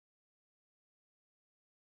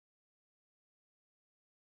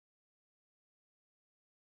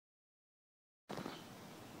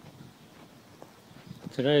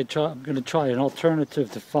Today I'm going to try an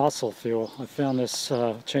alternative to fossil fuel. I found this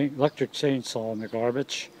electric chainsaw in the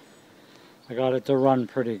garbage. I got it to run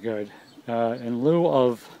pretty good. In lieu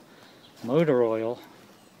of motor oil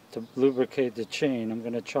to lubricate the chain, I'm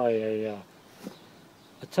going to try a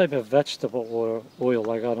type of vegetable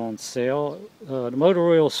oil I got on sale. The motor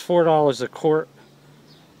oil is $4 a quart.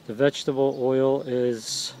 The vegetable oil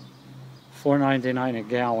is $4.99 a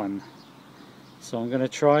gallon. So I'm going to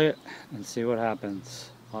try it and see what happens.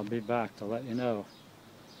 I'll be back to let you know.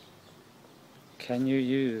 Can you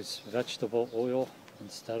use vegetable oil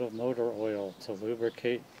instead of motor oil to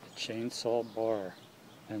lubricate a chainsaw bar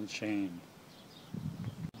and chain?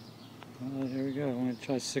 Here we go. I'm going to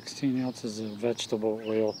try 16 ounces of vegetable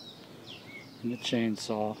oil in the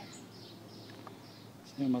chainsaw.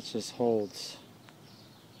 See how much this holds.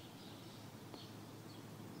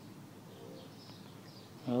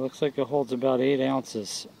 Looks like it holds about 8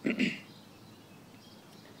 ounces.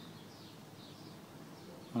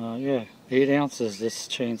 Yeah, 8 ounces this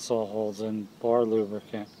chainsaw holds in bar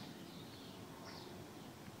lubricant.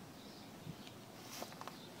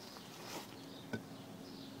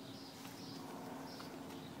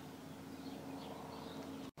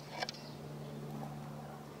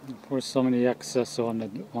 Pour some of the excess on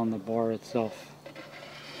the bar itself.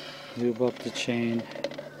 Lube up the chain.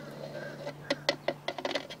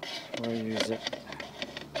 Or use it.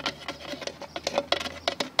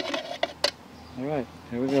 Alright,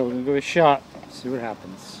 here we go. We're going to give it a shot. See what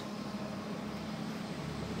happens.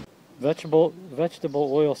 Vegetable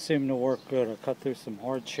oil seemed to work good. I cut through some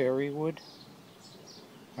hard cherry wood.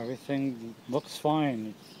 Everything looks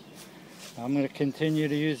fine. I'm going to continue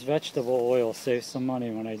to use vegetable oil, save some money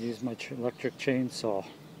when I use my electric chainsaw.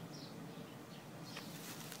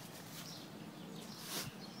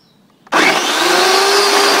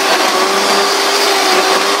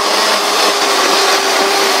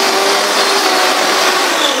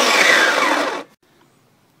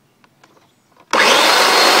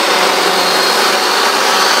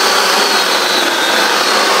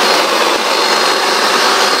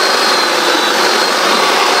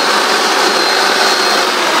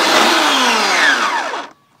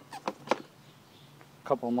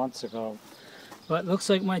 Couple months ago, but it looks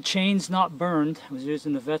like my chain's not burned. I was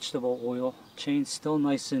using the vegetable oil. Chain's still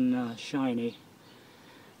nice and shiny.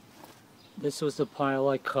 This was the pile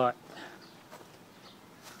I cut.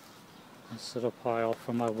 This is the pile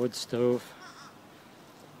from my wood stove.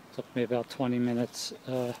 Took me about 20 minutes.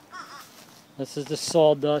 This is the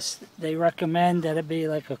sawdust. They recommend that it be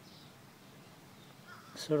like a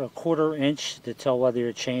sort of 1/4 inch to tell whether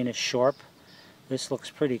your chain is sharp. This looks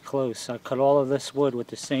pretty close. I cut all of this wood with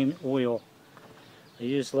the same oil. I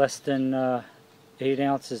used less than 8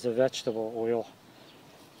 ounces of vegetable oil.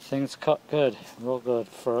 Things cut good, real good.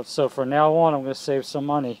 So for now on, I'm going to save some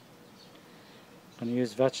money. I'm going to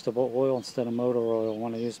use vegetable oil instead of motor oil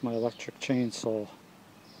when I use my electric chainsaw.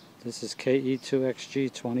 This is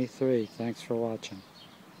KE2XG23. Thanks for watching.